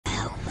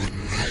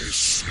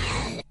this.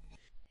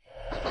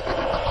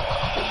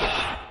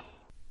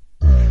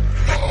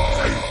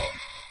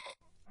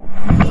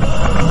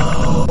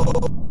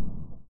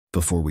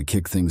 Before we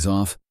kick things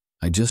off,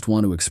 I just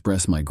want to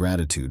express my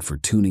gratitude for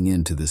tuning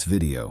in to this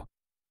video.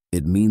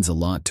 It means a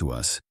lot to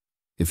us.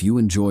 If you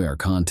enjoy our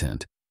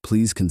content,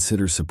 please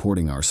consider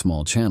supporting our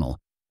small channel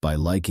by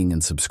liking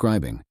and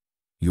subscribing.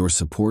 Your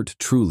support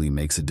truly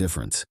makes a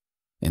difference.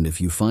 And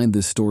if you find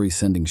this story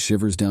sending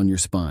shivers down your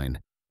spine,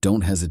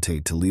 don't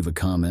hesitate to leave a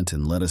comment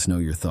and let us know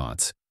your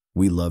thoughts.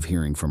 We love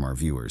hearing from our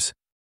viewers.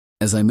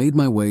 As I made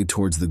my way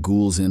towards the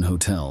Ghoul's Inn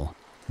Hotel,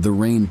 the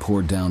rain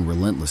poured down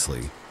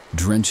relentlessly,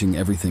 drenching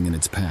everything in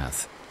its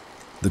path.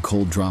 The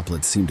cold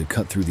droplets seemed to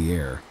cut through the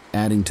air,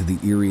 adding to the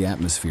eerie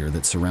atmosphere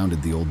that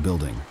surrounded the old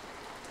building.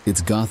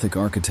 Its Gothic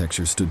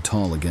architecture stood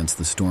tall against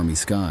the stormy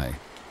sky,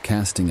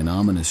 casting an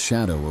ominous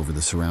shadow over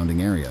the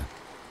surrounding area.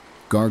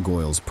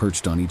 Gargoyles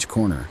perched on each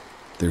corner,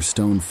 their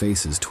stone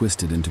faces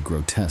twisted into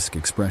grotesque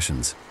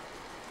expressions.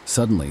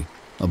 Suddenly,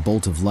 a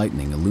bolt of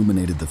lightning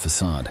illuminated the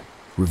facade,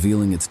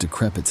 revealing its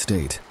decrepit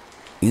state.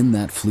 In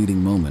that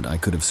fleeting moment, I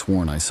could have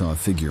sworn I saw a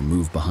figure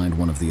move behind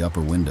one of the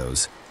upper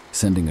windows,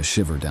 sending a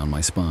shiver down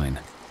my spine.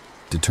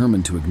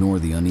 Determined to ignore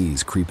the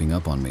unease creeping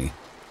up on me,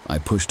 I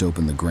pushed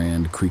open the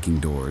grand, creaking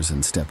doors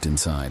and stepped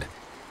inside.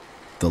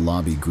 The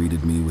lobby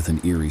greeted me with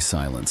an eerie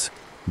silence,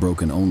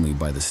 broken only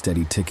by the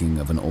steady ticking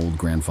of an old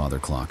grandfather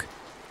clock.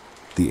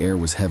 The air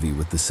was heavy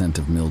with the scent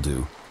of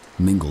mildew,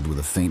 mingled with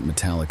a faint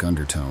metallic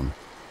undertone.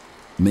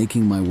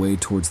 Making my way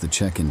towards the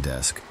check-in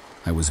desk,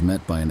 I was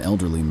met by an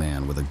elderly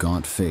man with a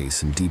gaunt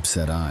face and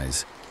deep-set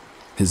eyes.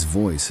 His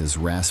voice, as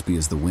raspy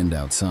as the wind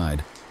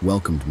outside,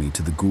 welcomed me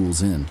to the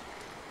Ghoul's Inn.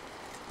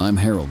 "I'm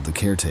Harold, the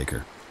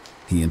caretaker,"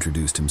 he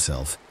introduced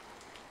himself.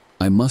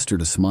 I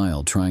mustered a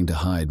smile, trying to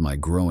hide my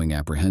growing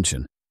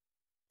apprehension.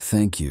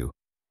 "Thank you.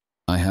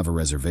 I have a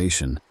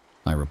reservation,"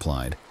 I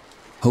replied,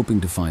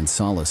 hoping to find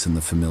solace in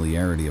the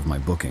familiarity of my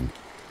booking.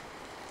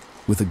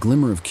 With a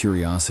glimmer of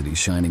curiosity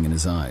shining in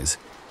his eyes,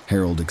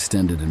 Harold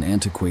extended an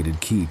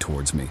antiquated key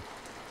towards me.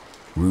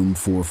 "Room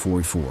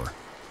 444,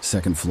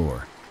 second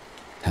floor.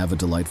 Have a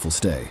delightful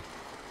stay,"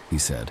 he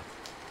said.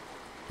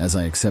 As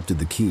I accepted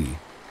the key,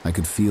 I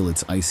could feel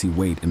its icy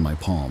weight in my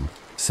palm,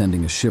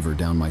 sending a shiver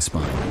down my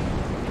spine.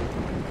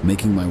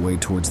 Making my way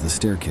towards the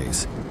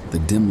staircase, the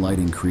dim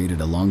lighting created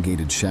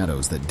elongated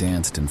shadows that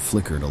danced and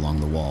flickered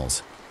along the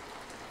walls.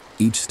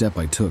 Each step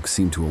I took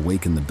seemed to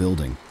awaken the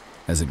building,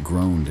 as it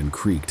groaned and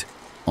creaked,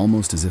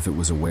 almost as if it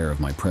was aware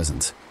of my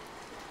presence.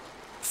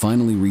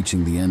 Finally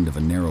reaching the end of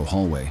a narrow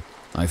hallway,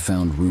 I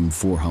found room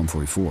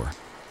 444.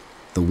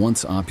 The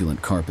once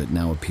opulent carpet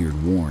now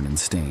appeared worn and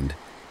stained.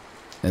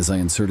 As I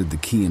inserted the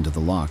key into the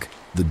lock,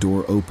 the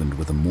door opened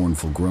with a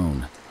mournful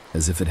groan,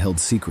 as if it held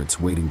secrets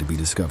waiting to be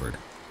discovered.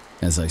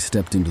 As I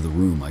stepped into the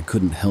room, I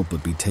couldn't help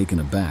but be taken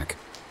aback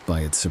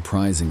by its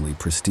surprisingly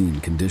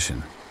pristine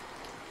condition.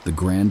 The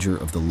grandeur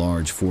of the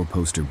large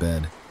four-poster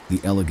bed,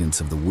 the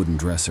elegance of the wooden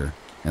dresser,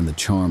 and the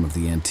charm of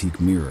the antique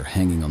mirror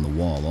hanging on the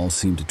wall all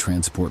seemed to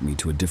transport me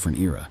to a different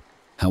era.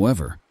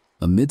 However,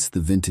 amidst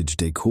the vintage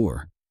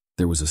decor,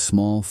 there was a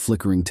small,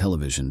 flickering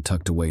television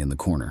tucked away in the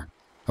corner,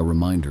 a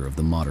reminder of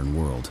the modern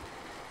world.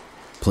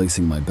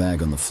 Placing my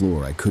bag on the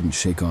floor, I couldn't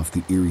shake off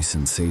the eerie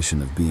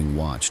sensation of being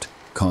watched,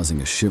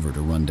 causing a shiver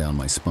to run down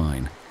my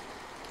spine.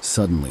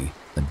 Suddenly,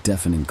 a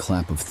deafening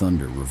clap of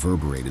thunder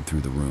reverberated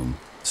through the room,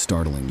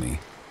 startling me.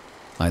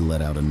 I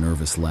let out a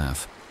nervous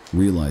laugh,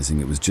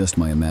 realizing it was just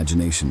my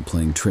imagination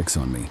playing tricks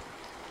on me.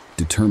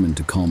 Determined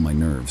to calm my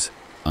nerves,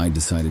 I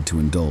decided to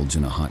indulge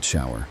in a hot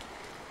shower.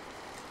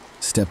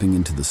 Stepping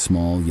into the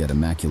small yet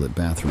immaculate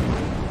bathroom,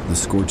 the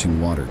scorching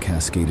water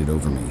cascaded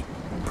over me,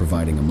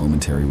 providing a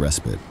momentary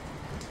respite.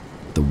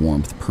 The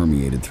warmth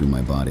permeated through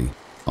my body,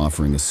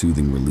 offering a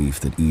soothing relief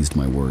that eased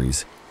my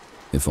worries,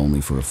 if only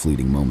for a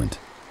fleeting moment.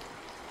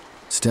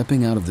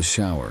 Stepping out of the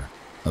shower,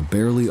 a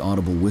barely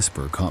audible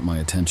whisper caught my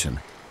attention,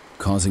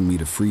 causing me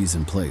to freeze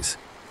in place.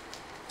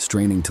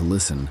 Straining to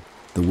listen,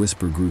 the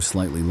whisper grew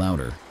slightly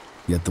louder,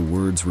 yet the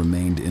words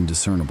remained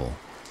indiscernible.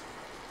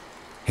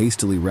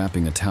 Hastily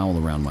wrapping a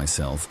towel around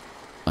myself,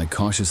 I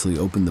cautiously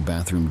opened the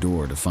bathroom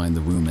door to find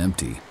the room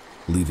empty,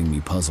 leaving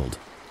me puzzled.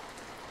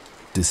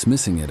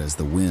 Dismissing it as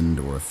the wind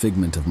or a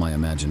figment of my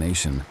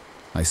imagination,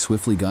 I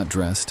swiftly got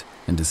dressed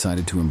and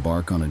decided to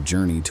embark on a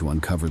journey to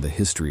uncover the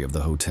history of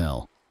the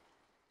hotel.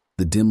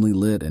 The dimly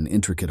lit and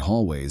intricate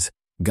hallways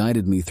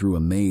guided me through a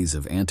maze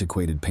of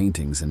antiquated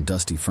paintings and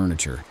dusty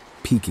furniture,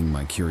 piquing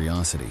my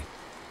curiosity.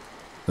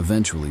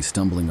 Eventually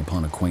stumbling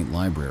upon a quaint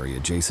library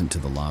adjacent to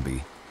the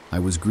lobby, I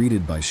was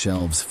greeted by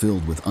shelves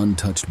filled with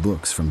untouched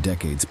books from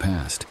decades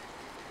past.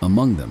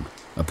 Among them,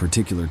 a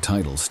particular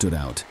title stood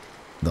out: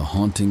 The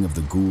Haunting of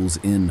the Ghoul's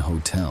Inn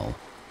Hotel.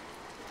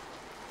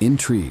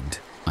 Intrigued,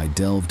 I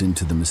delved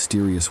into the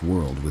mysterious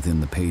world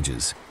within the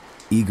pages,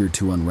 eager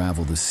to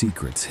unravel the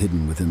secrets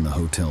hidden within the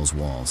hotel's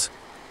walls.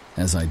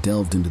 As I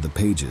delved into the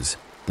pages,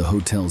 the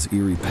hotel's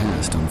eerie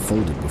past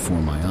unfolded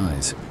before my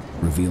eyes,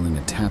 revealing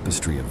a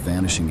tapestry of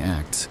vanishing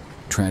acts,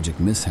 tragic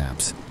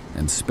mishaps,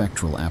 and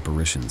spectral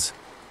apparitions.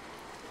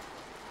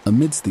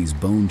 Amidst these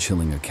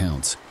bone-chilling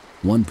accounts,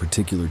 one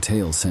particular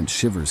tale sent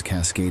shivers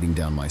cascading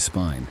down my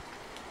spine: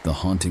 the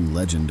haunting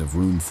legend of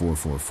Room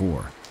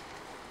 444.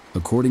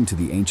 According to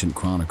the ancient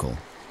chronicle,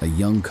 a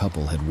young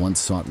couple had once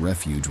sought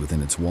refuge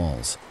within its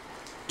walls.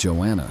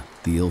 Joanna,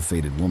 the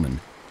ill-fated woman,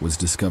 was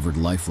discovered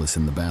lifeless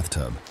in the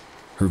bathtub,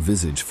 her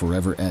visage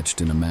forever etched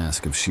in a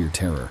mask of sheer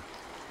terror.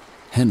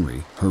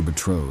 Henry, her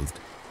betrothed,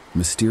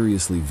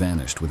 mysteriously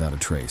vanished without a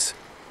trace.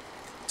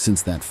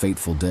 Since that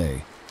fateful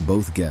day,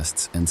 both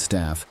guests and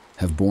staff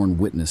have borne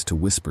witness to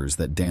whispers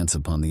that dance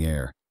upon the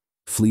air,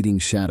 fleeting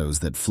shadows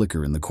that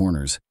flicker in the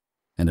corners,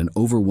 and an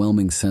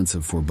overwhelming sense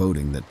of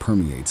foreboding that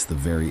permeates the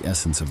very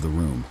essence of the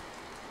room.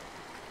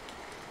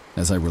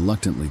 As I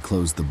reluctantly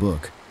closed the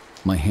book,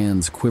 my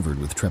hands quivered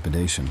with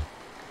trepidation.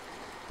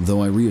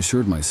 Though I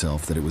reassured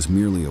myself that it was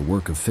merely a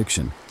work of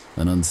fiction,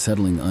 an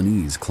unsettling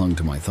unease clung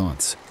to my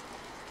thoughts.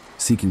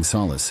 Seeking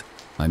solace,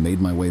 I made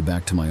my way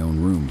back to my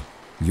own room,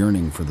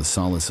 yearning for the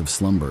solace of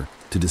slumber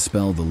to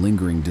dispel the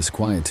lingering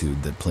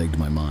disquietude that plagued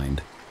my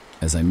mind.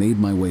 As I made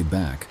my way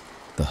back,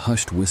 the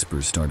hushed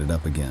whispers started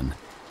up again,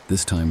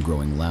 this time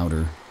growing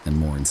louder and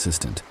more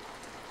insistent.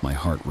 My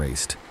heart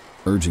raced,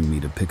 urging me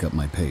to pick up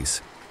my pace.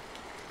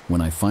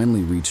 When I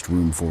finally reached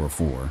Room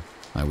 404,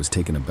 I was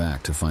taken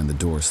aback to find the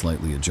door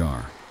slightly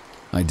ajar.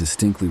 I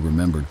distinctly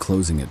remembered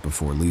closing it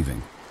before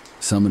leaving.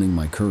 Summoning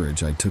my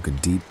courage, I took a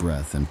deep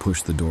breath and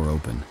pushed the door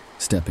open,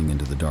 stepping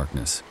into the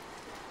darkness.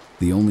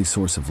 The only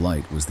source of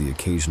light was the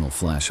occasional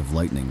flash of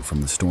lightning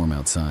from the storm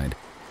outside,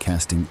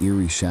 casting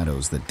eerie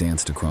shadows that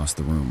danced across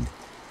the room.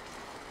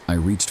 I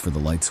reached for the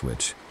light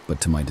switch,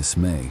 but to my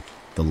dismay,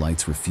 the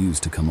lights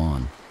refused to come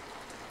on.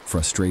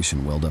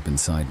 Frustration welled up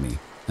inside me,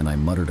 and I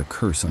muttered a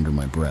curse under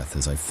my breath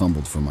as I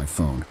fumbled for my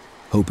phone,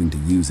 hoping to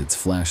use its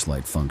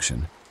flashlight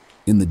function.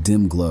 In the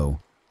dim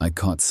glow, I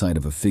caught sight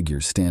of a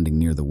figure standing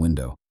near the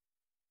window.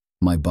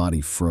 My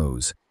body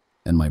froze,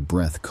 and my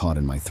breath caught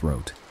in my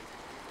throat.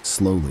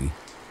 Slowly,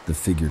 the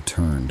figure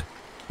turned,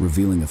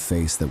 revealing a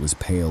face that was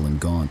pale and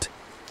gaunt,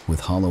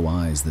 with hollow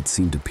eyes that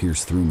seemed to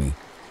pierce through me.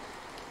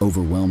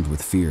 Overwhelmed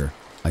with fear,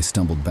 I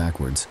stumbled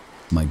backwards,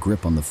 my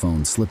grip on the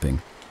phone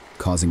slipping,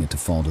 causing it to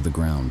fall to the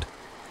ground.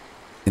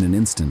 In an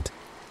instant,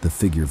 the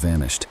figure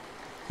vanished,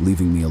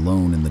 leaving me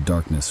alone in the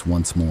darkness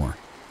once more.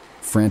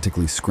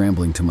 Frantically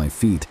scrambling to my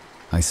feet,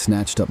 I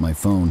snatched up my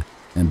phone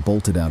and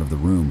bolted out of the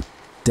room,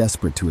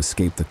 desperate to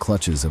escape the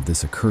clutches of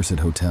this accursed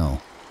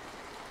hotel.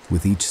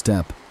 With each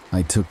step,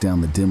 I took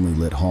down the dimly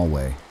lit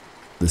hallway.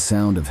 The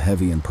sound of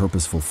heavy and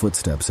purposeful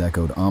footsteps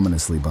echoed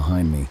ominously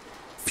behind me,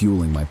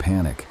 fueling my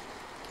panic.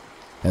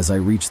 As I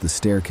reached the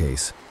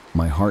staircase,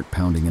 my heart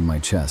pounding in my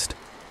chest,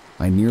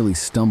 I nearly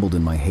stumbled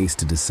in my haste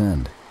to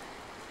descend.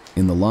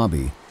 In the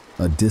lobby,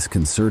 a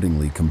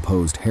disconcertingly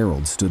composed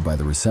herald stood by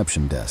the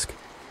reception desk,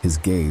 his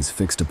gaze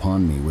fixed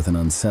upon me with an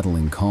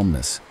unsettling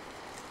calmness.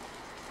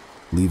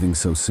 "Leaving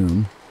so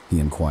soon?" he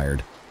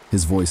inquired,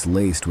 his voice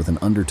laced with an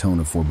undertone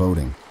of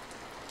foreboding.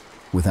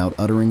 Without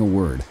uttering a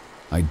word,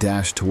 I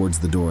dashed towards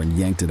the door and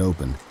yanked it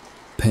open,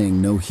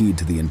 paying no heed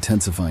to the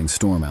intensifying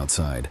storm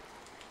outside.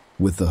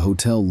 With the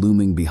hotel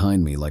looming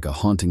behind me like a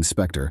haunting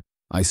specter,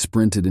 I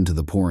sprinted into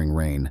the pouring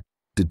rain,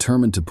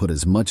 determined to put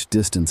as much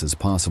distance as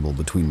possible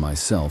between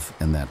myself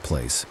and that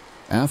place.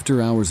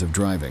 After hours of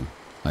driving,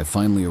 I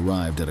finally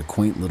arrived at a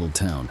quaint little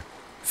town,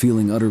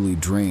 feeling utterly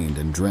drained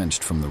and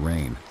drenched from the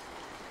rain.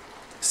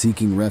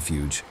 Seeking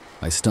refuge,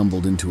 I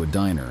stumbled into a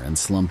diner and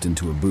slumped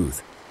into a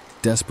booth,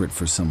 desperate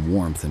for some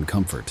warmth and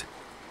comfort.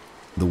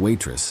 The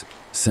waitress,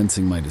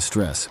 sensing my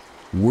distress,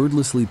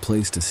 wordlessly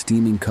placed a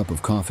steaming cup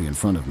of coffee in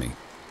front of me,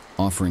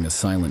 offering a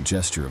silent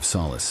gesture of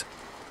solace.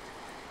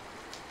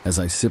 As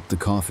I sipped the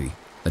coffee,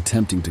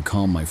 attempting to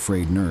calm my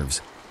frayed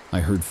nerves,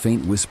 I heard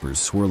faint whispers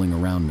swirling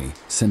around me,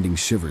 sending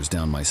shivers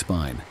down my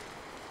spine.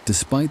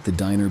 Despite the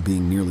diner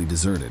being nearly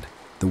deserted,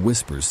 the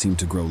whispers seemed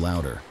to grow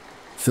louder,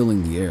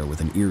 filling the air with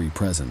an eerie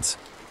presence.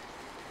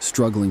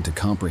 Struggling to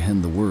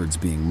comprehend the words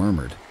being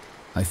murmured,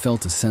 I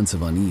felt a sense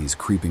of unease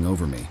creeping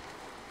over me.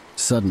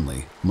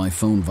 Suddenly, my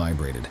phone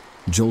vibrated,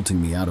 jolting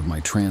me out of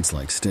my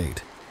trance-like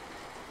state.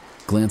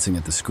 Glancing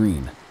at the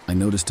screen, I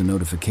noticed a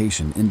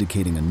notification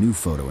indicating a new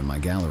photo in my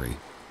gallery.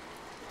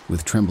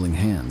 With trembling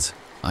hands,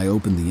 I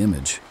opened the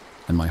image,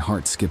 and my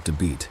heart skipped a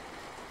beat.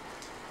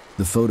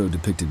 The photo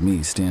depicted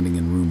me standing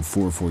in room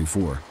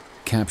 444,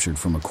 captured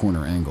from a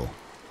corner angle.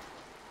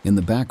 In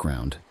the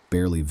background,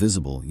 barely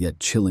visible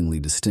yet chillingly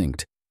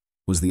distinct,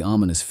 was the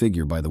ominous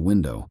figure by the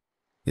window,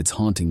 its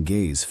haunting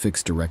gaze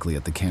fixed directly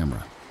at the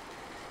camera.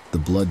 The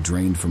blood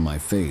drained from my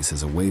face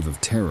as a wave of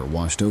terror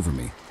washed over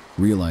me,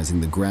 realizing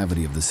the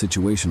gravity of the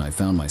situation I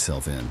found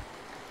myself in.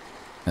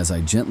 As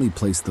I gently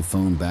placed the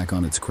phone back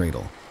on its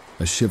cradle,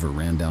 a shiver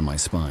ran down my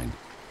spine.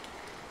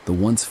 The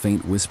once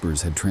faint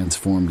whispers had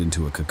transformed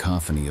into a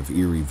cacophony of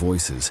eerie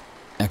voices,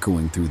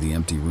 echoing through the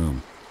empty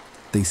room.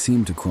 They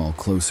seemed to crawl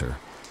closer,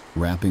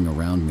 wrapping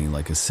around me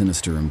like a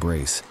sinister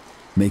embrace,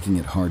 making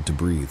it hard to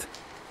breathe.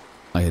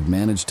 I had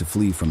managed to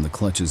flee from the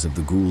clutches of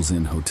the Ghoul's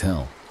Inn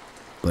hotel,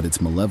 but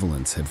its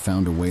malevolence had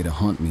found a way to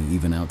haunt me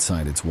even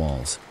outside its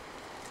walls.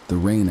 The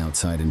rain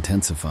outside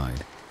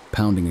intensified,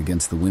 pounding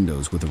against the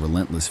windows with a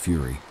relentless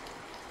fury.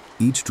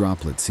 Each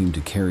droplet seemed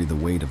to carry the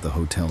weight of the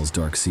hotel's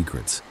dark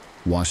secrets,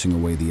 washing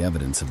away the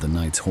evidence of the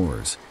night's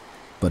horrors.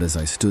 But as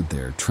I stood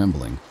there,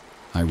 trembling,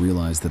 I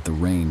realized that the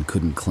rain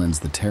couldn't cleanse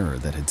the terror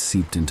that had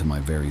seeped into my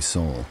very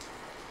soul.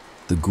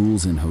 The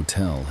Ghouls Inn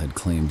Hotel had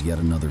claimed yet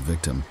another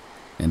victim,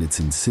 and its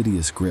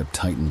insidious grip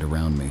tightened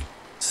around me,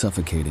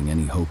 suffocating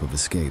any hope of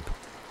escape.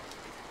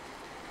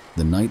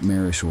 The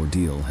nightmarish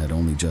ordeal had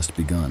only just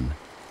begun,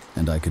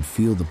 and I could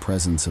feel the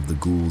presence of the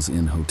Ghouls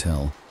Inn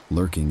Hotel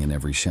lurking in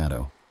every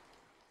shadow.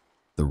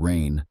 The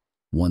rain,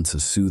 once a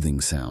soothing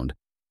sound,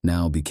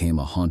 now became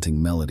a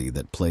haunting melody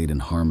that played in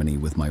harmony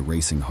with my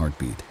racing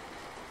heartbeat.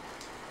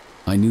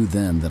 I knew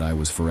then that I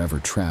was forever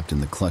trapped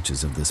in the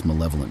clutches of this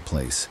malevolent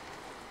place.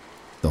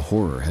 The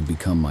horror had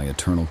become my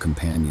eternal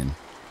companion,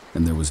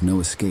 and there was no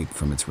escape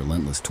from its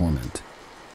relentless torment.